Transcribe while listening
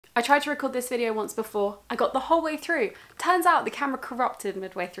I tried to record this video once before. I got the whole way through. Turns out the camera corrupted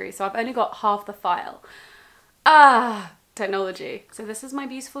midway through, so I've only got half the file. Technology. So this is my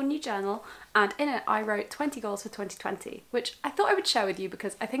beautiful new journal, and in it I wrote 20 goals for 2020, which I thought I would share with you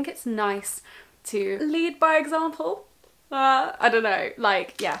because I think it's nice to lead by example. I don't know,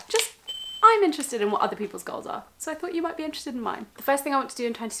 like, yeah, just I'm interested in what other people's goals are, so I thought you might be interested in mine. The first thing I want to do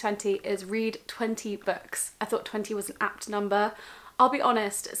in 2020 is read 20 books. I thought 20 was an apt number. I'll be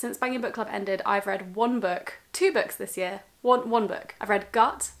honest, since Banging Book Club ended, I've read two books this year. One book. I've read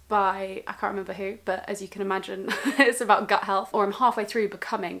Gut by, I can't remember who, but as you can imagine, it's about gut health. Or I'm halfway through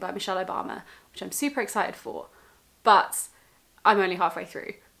Becoming by Michelle Obama, which I'm super excited for, but I'm only halfway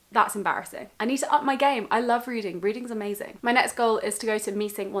through. That's embarrassing. I need to up my game. I love reading. Reading's amazing. My next goal is to go to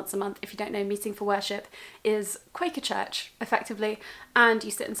meeting once a month. If you don't know, meeting for worship is Quaker church, effectively, and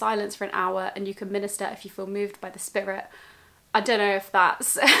you sit in silence for an hour and you can minister if you feel moved by the Spirit. I don't know if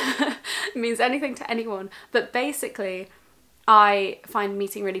that's means anything to anyone, but basically I find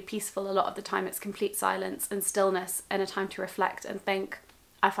meeting really peaceful. A lot of the time it's complete silence and stillness and a time to reflect and think.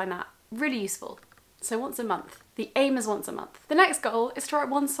 I find that really useful. So once a month. The aim is once a month. The next goal is to write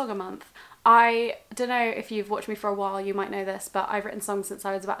one song a month. I don't know if you've watched me for a while, you might know this, but I've written songs since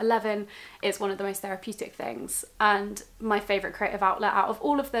I was about 11. It's one of the most therapeutic things and my favourite creative outlet out of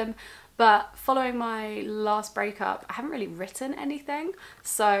all of them. But following my last breakup, I haven't really written anything.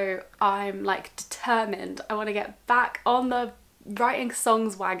 So I'm like determined. I want to get back on the writing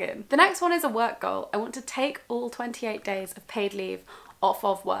songs wagon. The next one is a work goal. I want to take all 28 days of paid leave off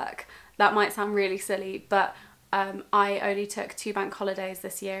of work. That might sound really silly, but I only took 2 bank holidays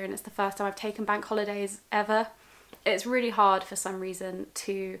this year and it's the first time I've taken bank holidays ever. It's really hard for some reason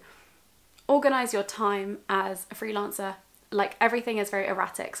to organise your time as a freelancer. Like everything is very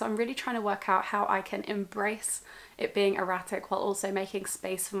erratic, so I'm really trying to work out how I can embrace it being erratic while also making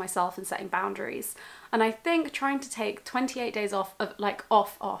space for myself and setting boundaries. And I think trying to take 28 days off of like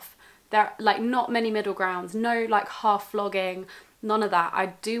off, there are like not many middle grounds, no like half vlogging, none of that.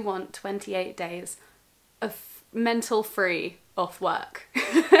 I do want 28 days of mental free off work.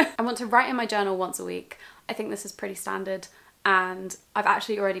 I want to write in my journal once a week. I think this is pretty standard and I've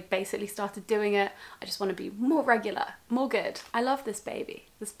actually already basically started doing it. I just want to be more regular, more good. I love this baby.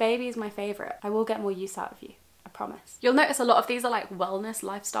 This baby is my favourite. I will get more use out of you, I promise. You'll notice a lot of these are like wellness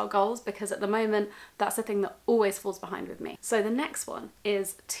lifestyle goals because at the moment that's the thing that always falls behind with me. So the next one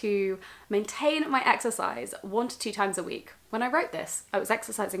is to maintain my exercise 1 to 2 times a week. When I wrote this, I was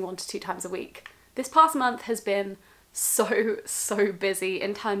exercising 1 to 2 times a week. This past month has been so busy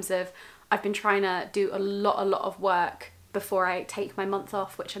in terms of I've been trying to do a lot of work before I take my month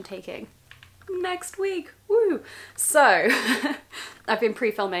off, which I'm taking next week. Woo! So I've been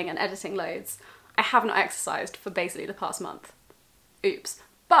pre-filming and editing loads. I have not exercised for basically the past month. Oops.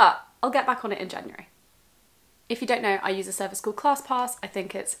 But I'll get back on it in January. If you don't know, I use a service called ClassPass. I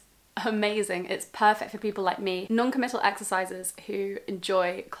think it's amazing. It's perfect for people like me, non-committal exercisers who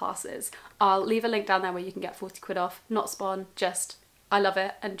enjoy classes. I'll leave a link down there where you can get 40 quid off, not spawn, just I love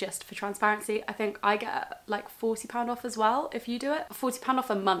it. And just for transparency, I think I get like £40 off as well if you do it. £40 off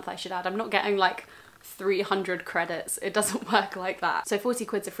a month, I should add. I'm not getting like 300 credits. It doesn't work like that. So 40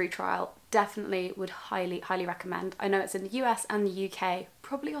 quid's a free trial. Definitely would highly recommend. I know it's in the US and the UK,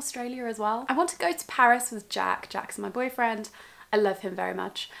 probably Australia as well. I want to go to Paris with Jack. Jack's my boyfriend. I love him very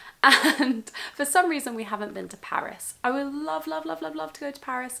much. And for some reason we haven't been to Paris. I would love to go to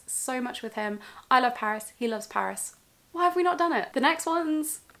Paris so much with him. I love Paris, he loves Paris. Why have we not done it? The next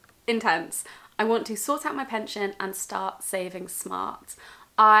one's intense. I want to sort out my pension and start saving smart.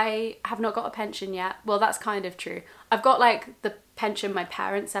 I have not got a pension yet. Well, that's kind of true. I've got like the pension my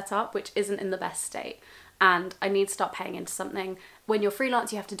parents set up, which isn't in the best state. And I need to start paying into something. When you're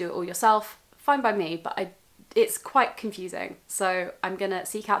freelance, you have to do it all yourself. Fine by me, but it's quite confusing. So I'm gonna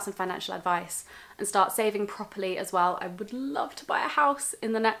seek out some financial advice and start saving properly as well. I would love to buy a house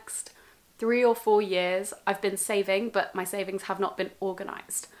in the next 3 or 4 years. I've been saving, but my savings have not been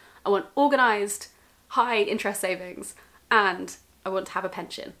organised. I want organised, high interest savings, and I want to have a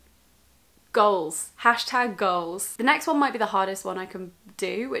pension. Goals. Hashtag goals. The next one might be the hardest one I can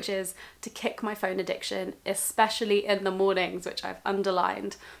do, which is to kick my phone addiction, especially in the mornings, which I've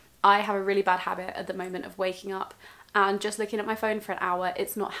underlined. I have a really bad habit at the moment of waking up and just looking at my phone for an hour.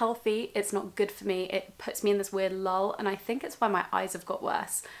 It's not healthy, it's not good for me, it puts me in this weird lull, and I think it's why my eyes have got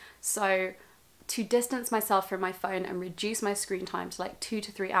worse. So to distance myself from my phone and reduce my screen time to like 2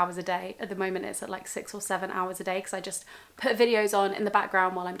 to 3 hours a day. At the moment it's at like 6 or 7 hours a day because I just put videos on in the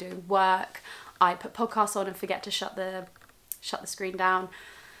background while I'm doing work. I put podcasts on and forget to shut the screen down.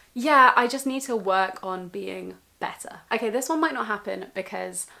 Yeah, I just need to work on being better. Okay, this one might not happen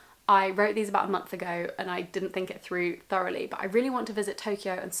because I wrote these about a month ago and I didn't think it through thoroughly, but I really want to visit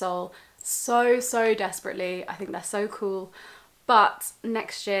Tokyo and Seoul so desperately. I think they're so cool. But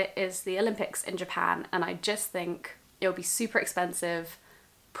next year is the Olympics in Japan and I just think it'll be super expensive,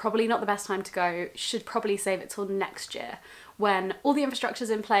 probably not the best time to go, should probably save it till next year when all the infrastructure's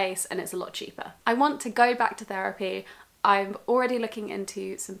in place and it's a lot cheaper. I want to go back to therapy. I'm already looking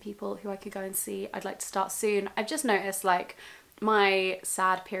into some people who I could go and see. I'd like to start soon. I've just noticed like my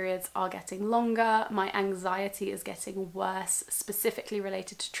sad periods are getting longer, my anxiety is getting worse, specifically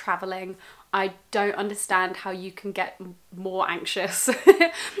related to traveling. I don't understand how you can get more anxious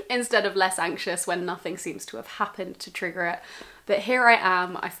instead of less anxious when nothing seems to have happened to trigger it. But here I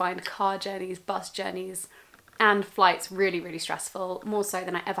am, I find car journeys, bus journeys, and flights really stressful, more so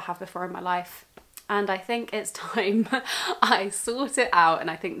than I ever have before in my life. And I think it's time I sort it out,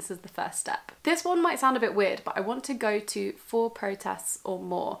 and I think this is the first step. This one might sound a bit weird, but I want to go to 4 protests or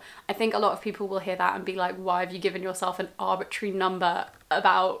more. I think a lot of people will hear that and be like, why have you given yourself an arbitrary number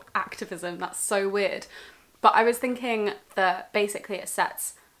about activism? That's so weird. But I was thinking that basically it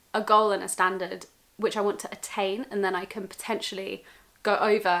sets a goal and a standard which I want to attain, and then I can potentially go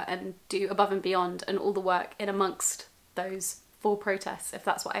over and do above and beyond and all the work in amongst those 4 protests, if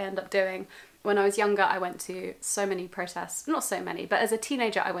that's what I end up doing. When I was younger, I went to so many protests, not so many, but as a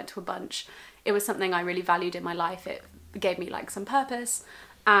teenager, I went to a bunch. It was something I really valued in my life. It gave me like some purpose.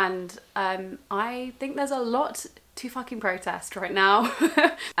 And I think there's a lot to fucking protest right now.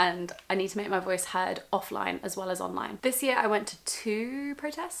 And I need to make my voice heard offline as well as online. This year I went to 2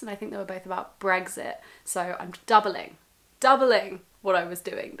 protests and I think they were both about Brexit. So I'm doubling what I was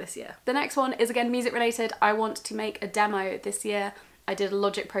doing this year. The next one is again music related. I want to make a demo this year. I did a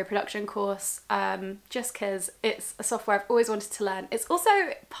Logic Pro production course just because it's a software I've always wanted to learn. It's also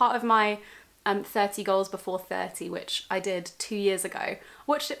part of my 30 goals before 30, which I did 2 years ago.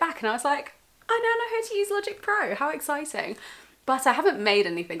 Watched it back and I was like, I now know how to use Logic Pro, how exciting. But I haven't made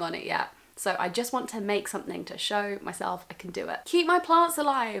anything on it yet. So I just want to make something to show myself I can do it. Keep my plants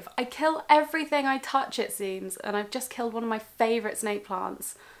alive. I kill everything I touch, it seems, and I've just killed one of my favourite snake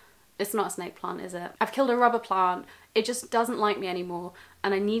plants. It's not a snake plant, is it? I've killed a rubber plant. It just doesn't like me anymore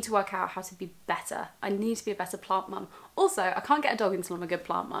and I need to work out how to be better. I need to be a better plant mum. Also, I can't get a dog until I'm a good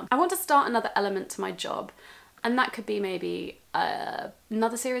plant mum. I want to start another element to my job, and that could be maybe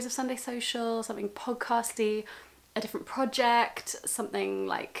another series of Sunday Social, something podcasty, a different project, something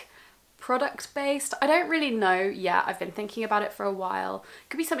like product-based. I don't really know yet. I've been thinking about it for a while. It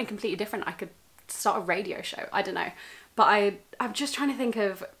could be something completely different. I could start a radio show. I don't know. But I'm just trying to think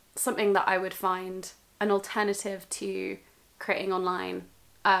of something that I would find an alternative to creating online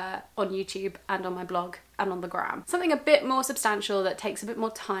on YouTube and on my blog and on the gram. Something a bit more substantial that takes a bit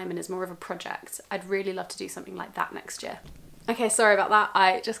more time and is more of a project. I'd really love to do something like that next year. Okay, sorry about that.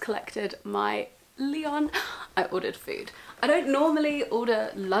 I just collected my Leon. I ordered food. I don't normally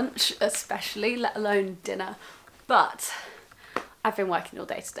order lunch especially, let alone dinner, but I've been working all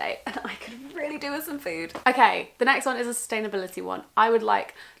day today and I could really do with some food. Okay, the next one is a sustainability one. I would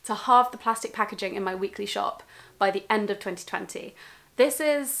like to halve the plastic packaging in my weekly shop by the end of 2020.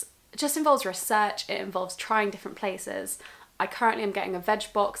 This just involves research, it involves trying different places. I currently am getting a veg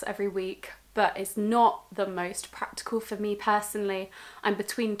box every week, but it's not the most practical for me personally. I'm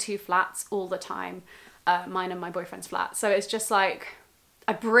between 2 flats all the time, mine and my boyfriend's flat. So it's just like,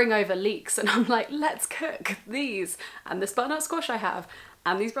 I bring over leeks and I'm like, let's cook these and this butternut squash I have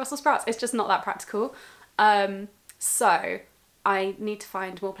and these Brussels sprouts. It's just not that practical. So I need to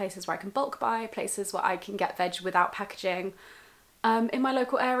find more places where I can bulk buy, places where I can get veg without packaging in my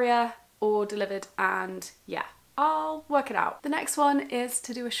local area or delivered, and yeah, I'll work it out. The next one is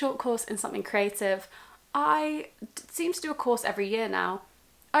to do a short course in something creative. I seem to do a course every year now.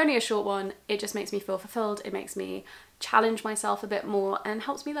 Only a short one. It just makes me feel fulfilled. It makes me challenge myself a bit more and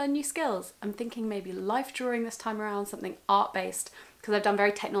helps me learn new skills. I'm thinking maybe life drawing this time around, something art-based, because I've done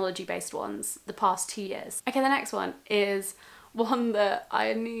very technology-based ones the past 2 years. Okay, the next one is one that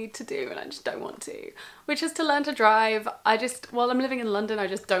I need to do and I just don't want to, which is to learn to drive. While I'm living in London, I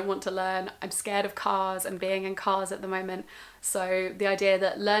just don't want to learn. I'm scared of cars and being in cars at the moment. So the idea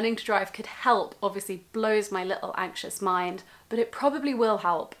that learning to drive could help obviously blows my little anxious mind, but it probably will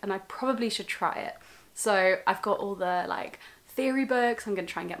help and I probably should try it. So I've got all the like theory books. I'm gonna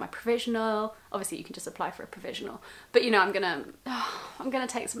try and get my provisional. Obviously you can just apply for a provisional, but you know, I'm gonna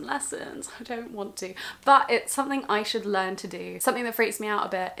take some lessons. I don't want to, but it's something I should learn to do. Something that freaks me out a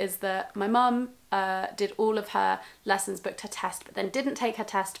bit is that my mum did all of her lessons, booked her test, but then didn't take her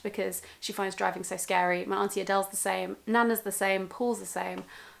test because she finds driving so scary. My auntie Adele's the same, Nana's the same, Paul's the same.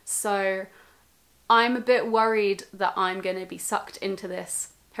 So I'm a bit worried that I'm going to be sucked into this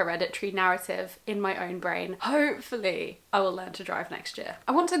hereditary narrative in my own brain. Hopefully I will learn to drive next year.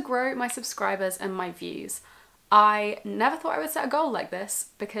 I want to grow my subscribers and my views. I never thought I would set a goal like this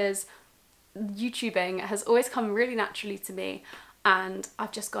because YouTubing has always come really naturally to me, and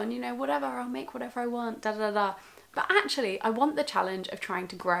I've just gone, you know, whatever, I'll make whatever I want, da da da. But actually I want the challenge of trying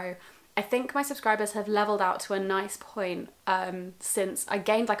to grow. I think my subscribers have leveled out to a nice point since I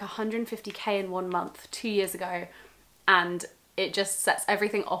gained like 150k in 1 month 2 years ago, and it just sets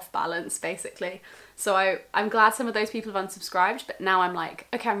everything off balance basically. So I'm glad some of those people have unsubscribed, but now I'm like,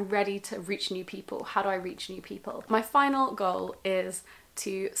 okay, I'm ready to reach new people. How do I reach new people? My final goal is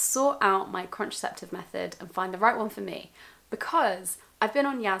to sort out my contraceptive method and find the right one for me, because I've been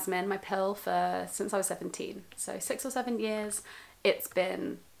on Yasmin, my pill, since I was 17. So 6 or 7 years. It's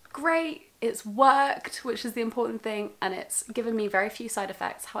been great, it's worked, which is the important thing, and it's given me very few side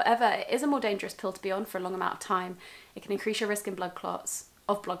effects. However, it is a more dangerous pill to be on for a long amount of time. It can increase your risk in blood clots,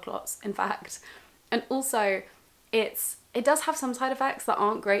 in fact. And also it does have some side effects that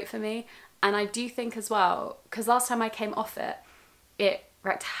aren't great for me. And I do think as well, because last time I came off it, it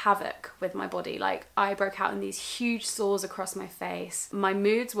wreaked havoc with my body. Like, I broke out in these huge sores across my face. My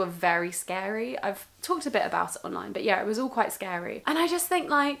moods were very scary. I've talked a bit about it online, but yeah, it was all quite scary. And I just think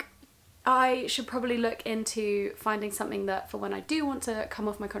like I should probably look into finding something that for when I do want to come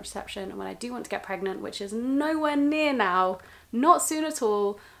off my contraception and when I do want to get pregnant, which is nowhere near now, not soon at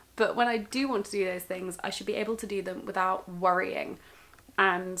all, but when I do want to do those things, I should be able to do them without worrying.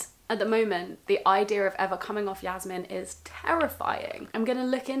 And at the moment, the idea of ever coming off Yasmin is terrifying. I'm gonna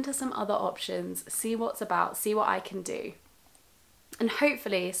look into some other options, see what's about, see what I can do, and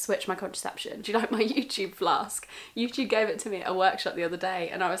hopefully switch my contraception. Do you like my YouTube flask? YouTube gave it to me at a workshop the other day,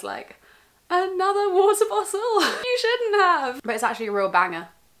 and I was like, another water bottle? You shouldn't have. But it's actually a real banger.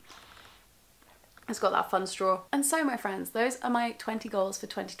 It's got that fun straw. And so my friends, those are my 20 goals for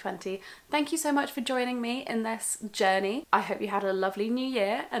 2020. Thank you so much for joining me in this journey. I hope you had a lovely New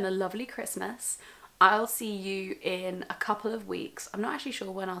Year and a lovely Christmas. I'll see you in a couple of weeks. I'm not actually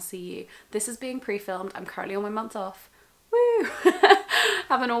sure when I'll see you. This is being pre-filmed. I'm currently on my month off. Woo!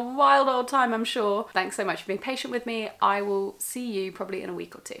 Having a wild old time, I'm sure. Thanks so much for being patient with me. I will see you probably in a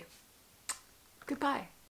week or two. Goodbye.